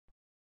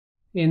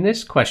In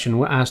this question,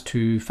 we're asked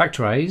to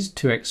factorize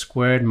 2x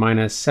squared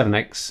minus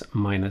 7x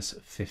minus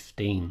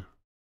 15.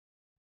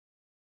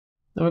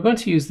 Now we're going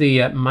to use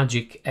the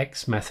magic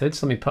x method,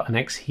 so let me put an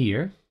x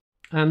here.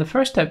 And the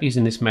first step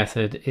using this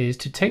method is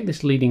to take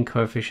this leading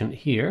coefficient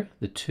here,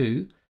 the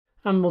 2,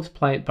 and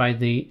multiply it by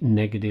the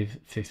negative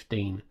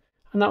 15.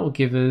 And that will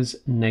give us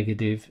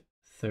negative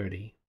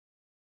 30.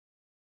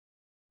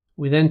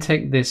 We then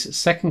take this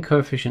second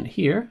coefficient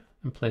here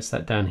and place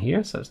that down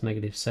here, so that's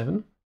negative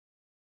 7.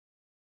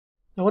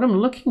 Now what I'm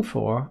looking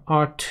for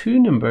are two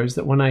numbers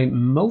that when I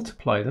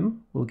multiply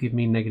them will give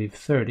me negative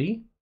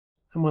 30,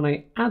 and when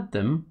I add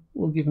them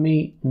will give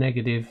me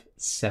negative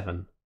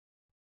 7.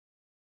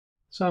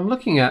 So I'm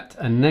looking at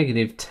a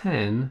negative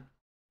 10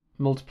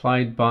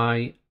 multiplied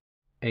by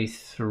a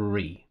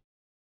 3.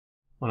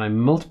 When I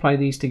multiply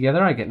these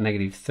together I get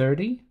negative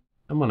 30,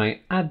 and when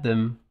I add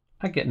them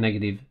I get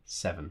negative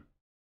 7.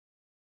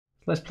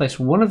 Let's place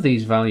one of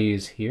these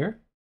values here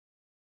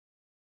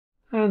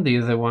and the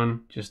other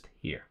one just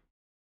here.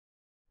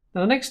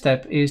 Now the next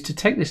step is to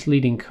take this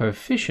leading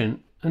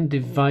coefficient and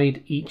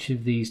divide each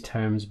of these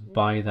terms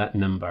by that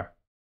number.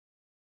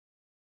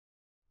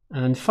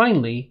 And then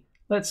finally,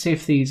 let's see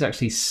if these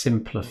actually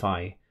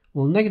simplify.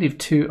 Well, negative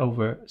 10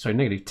 over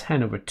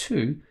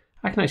 2,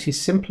 I can actually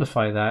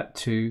simplify that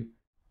to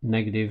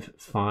negative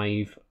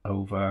 5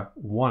 over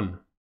 1.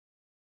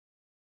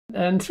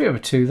 And 3 over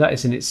 2, that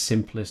is in its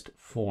simplest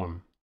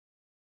form.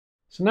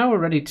 So now we're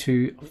ready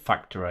to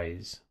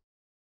factorize.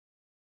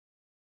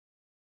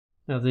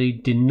 Now the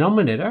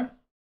denominator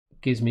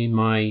gives me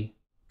my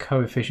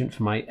coefficient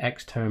for my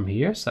x term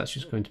here, so that's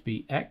just going to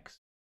be x.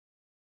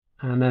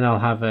 And then I'll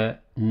have a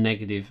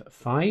negative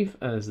 5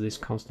 as this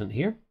constant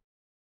here.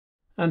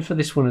 And for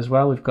this one as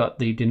well, we've got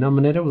the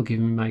denominator will give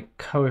me my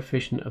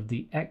coefficient of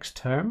the x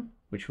term,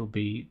 which will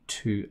be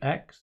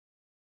 2x.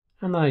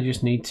 And then I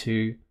just need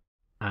to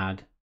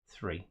add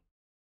 3.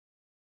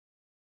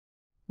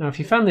 Now if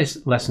you found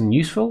this lesson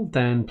useful,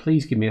 then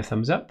please give me a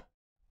thumbs up.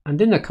 And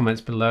in the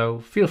comments below,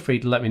 feel free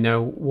to let me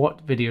know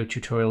what video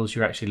tutorials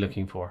you're actually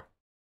looking for.